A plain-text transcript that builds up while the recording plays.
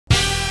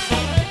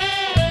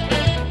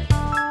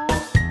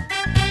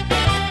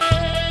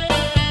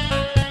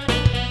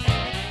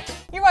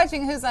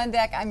watching Who's on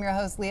Deck. I'm your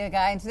host, Leah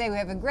Guy, and today we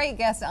have a great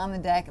guest on the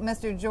deck,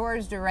 Mr.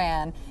 George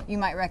Duran. You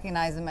might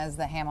recognize him as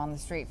the ham on the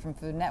street from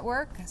Food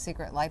Network,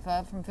 Secret Life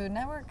of from Food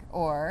Network,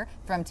 or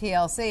from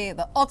TLC,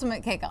 the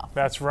Ultimate Cake-Off.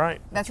 That's right.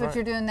 That's what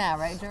you're doing now,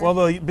 right, George?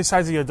 Well,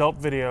 besides the adult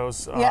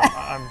videos, yeah.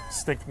 I'm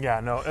sticking.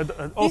 Yeah, no,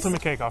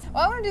 Ultimate Cake-Off.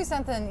 Well, I want to do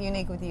something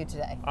unique with you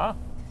today.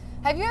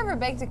 Have you ever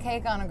baked a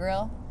cake on a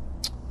grill?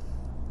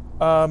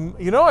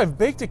 You know, I've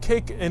baked a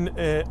cake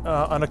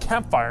on a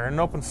campfire,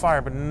 an open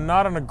fire, but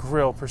not on a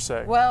grill per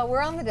se. Well,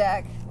 we're on the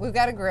deck. We've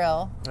got a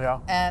grill. Yeah.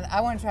 And I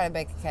want to try to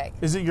bake a cake.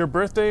 Is it your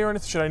birthday or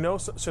anything? Should I know?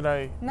 Should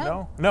I?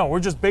 No. No, we're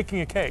just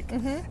baking a cake.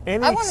 I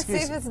want to see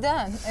if it's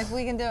done, if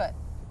we can do it.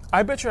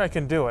 I bet you I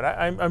can do it.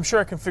 I'm sure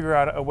I can figure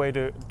out a way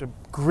to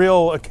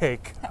grill a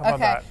cake. How about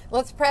that?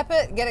 Let's prep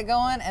it, get it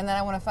going, and then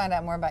I want to find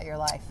out more about your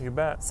life. You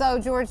bet. So,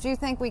 George, do you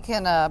think we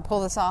can pull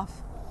this off?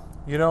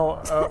 You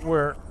know,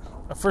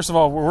 first of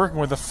all, we're working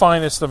with the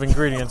finest of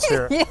ingredients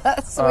here.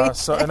 Yes,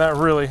 and that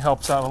really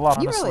helps out a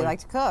lot, You honestly. really like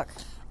to cook.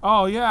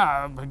 Oh,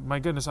 yeah. My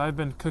goodness, I've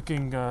been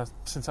cooking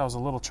since I was a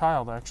little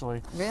child,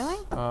 actually. Really?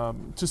 To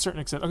a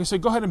certain extent. Okay, so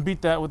go ahead and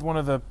beat that with one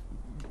of the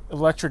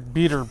electric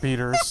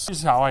beaters. This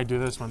is how I do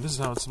this one. This is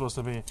how it's supposed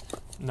to be.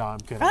 No, I'm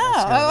kidding.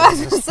 I was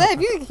going to say,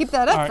 if you could keep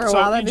that up for a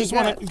while, that'd be good. So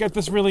you just want to get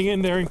this really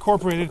in there,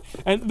 incorporated.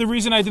 And the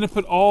reason I didn't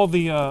put all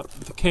the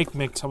cake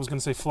mix, I was going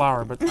to say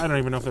flour, but I don't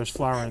even know if there's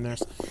flour in there.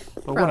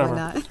 But probably whatever.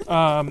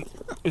 Not.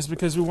 Is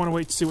because we want to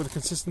wait to see what the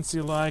consistency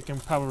is like,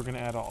 and probably we're going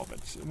to add all of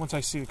it. Once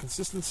I see the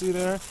consistency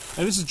there,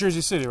 and this is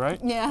Jersey City, right?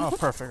 Yeah. Oh,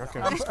 perfect.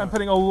 Okay. I'm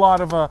putting a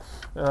lot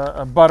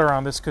of butter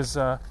on this because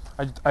I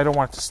don't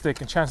want it to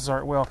stick, and chances are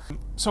it will.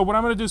 So what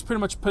I'm going to do is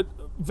pretty much put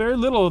very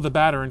little of the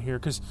batter in here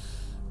because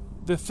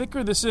the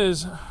thicker this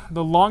is,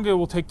 the longer it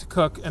will take to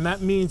cook, and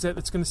that means that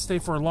it's going to stay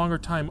for a longer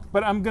time.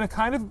 But I'm going to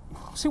kind of,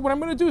 what I'm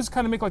going to do is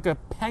kind of make like a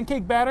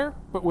pancake batter,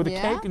 but with a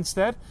cake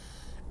instead.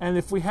 And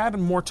if we had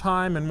more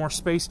time and more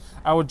space,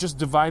 I would just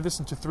divide this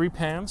into 3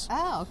 pans.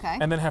 Oh, okay.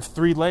 And then have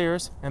 3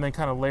 layers, and then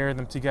kind of layer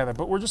them together.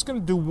 But we're just going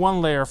to do 1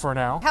 layer for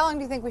now. How long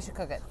do you think we should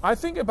cook it? I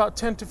think about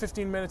 10 to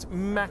 15 minutes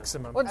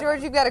maximum. Well,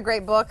 George, you've got a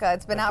great book.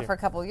 It's been out for a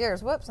couple of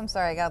years. Whoops, I'm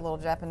sorry. I got a little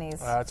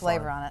Japanese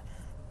flavor on it.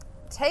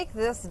 Take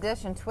this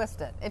dish and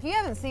twist it. If you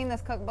haven't seen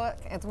this cookbook,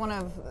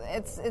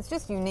 it's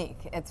just unique.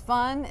 It's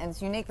fun, and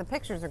it's unique. The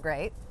pictures are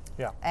great.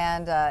 Yeah.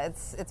 And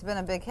it's been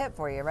a big hit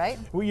for you, right?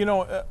 Well, you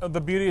know, the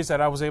beauty is that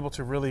I was able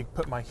to really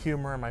put my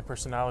humor and my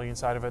personality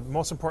inside of it.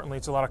 Most importantly,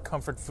 it's a lot of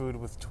comfort food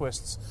with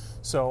twists.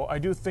 So I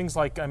do things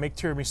like I make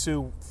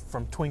tiramisu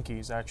from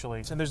Twinkies,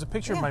 actually. And there's a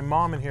picture of my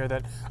mom in here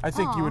that I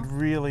think you would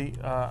really,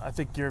 I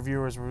think your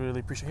viewers would really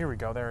appreciate. Here we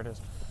go. There it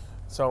is.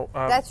 So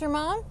that's your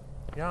mom?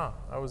 Yeah,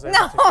 I was able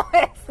to. No,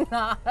 it's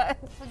not.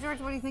 So, George,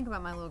 what do you think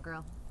about my little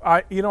girl?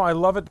 I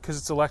love it because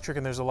it's electric,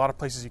 and there's a lot of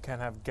places you can't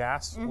have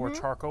gas or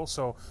charcoal.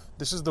 So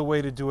this is the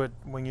way to do it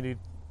when you need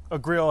a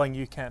grill and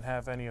you can't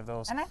have any of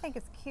those. And I think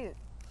it's cute.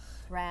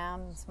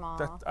 Round and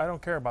small. I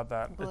don't care about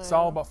that. Blue. It's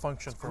all about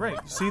function. Great.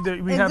 See, it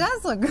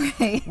does look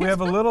great. We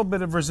have a little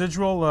bit of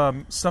residual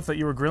stuff that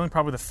you were grilling,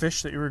 probably the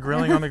fish that you were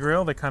grilling on the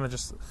grill. They kind of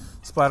just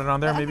splattered on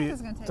there. Maybe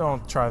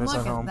don't try this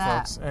at home,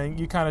 folks. And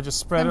you kind of just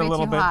spread it a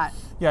little bit. Hot.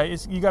 Yeah,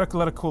 you got to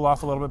let it cool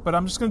off a little bit. But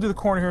I'm just going to do the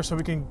corn here so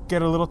we can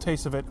get a little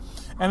taste of it.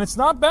 And it's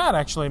not bad,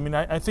 actually. I mean,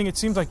 I think it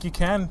seems like you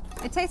can.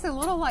 It tastes a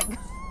little like.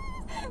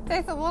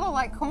 Tastes a little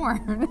like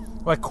corn.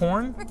 Like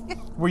corn?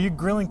 Were you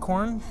grilling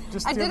corn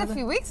just the other day? I did a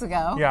few weeks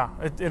ago. Yeah,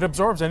 it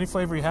absorbs any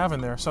flavor you have in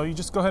there. So you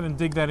just go ahead and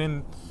dig that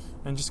in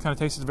and just kind of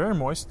taste it. Very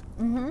moist.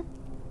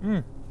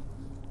 Can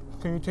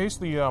you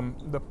taste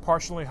the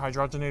partially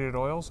hydrogenated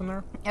oils in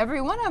there?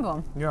 Every one of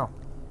them. Yeah.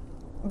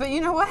 But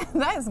you know what?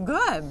 That's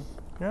good.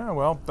 Yeah,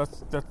 well,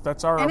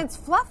 that's our. And it's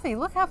fluffy.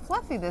 Look how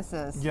fluffy this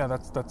is. Yeah,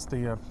 that's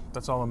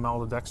all the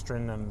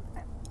maltodextrin and.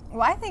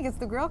 Well, I think it's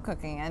the grill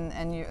cooking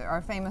and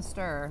our famous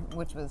stir,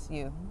 which was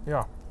you.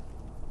 Yeah.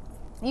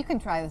 You can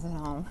try this at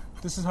home.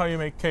 This is how you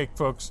make cake,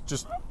 folks.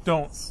 Just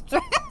don't.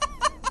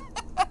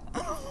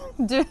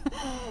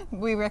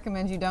 We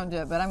recommend you don't do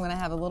it, but I'm going to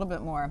have a little bit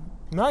more.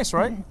 Nice,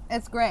 right?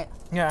 It's great.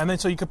 Yeah, and then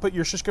so you could put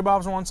your shish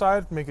kebabs on one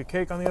side, make a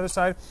cake on the other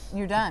side.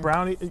 You're done.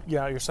 Brownie,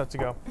 yeah, you're set to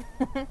go.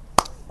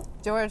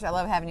 George, I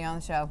love having you on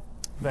the show.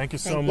 Thank you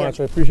so much.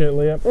 I appreciate it,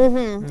 Leah.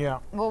 Yeah.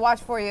 We'll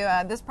watch for you.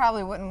 This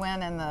probably wouldn't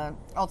win in the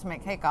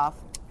Ultimate Cake-Off.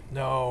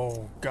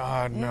 No,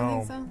 God, you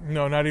don't think so?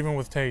 No, not even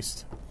with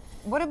taste.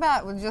 What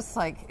about with just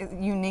like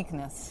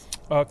uniqueness?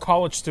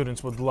 College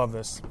students would love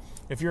this.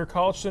 If you're a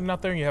college student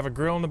out there and you have a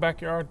grill in the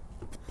backyard,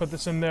 put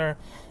this in there.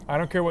 I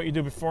don't care what you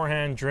do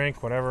beforehand,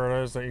 drink, whatever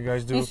it is that you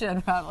guys do. You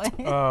should probably.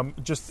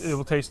 It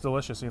will taste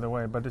delicious either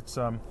way. But it's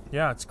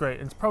yeah, it's great.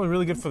 It's probably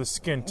really good for the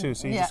skin too.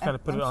 So you just kind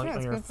of put it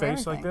on your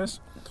face like this,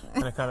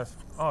 and it kind of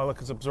look,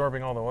 it's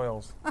absorbing all the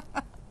oils.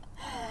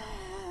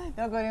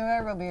 Don't go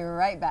anywhere. We'll be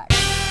right back.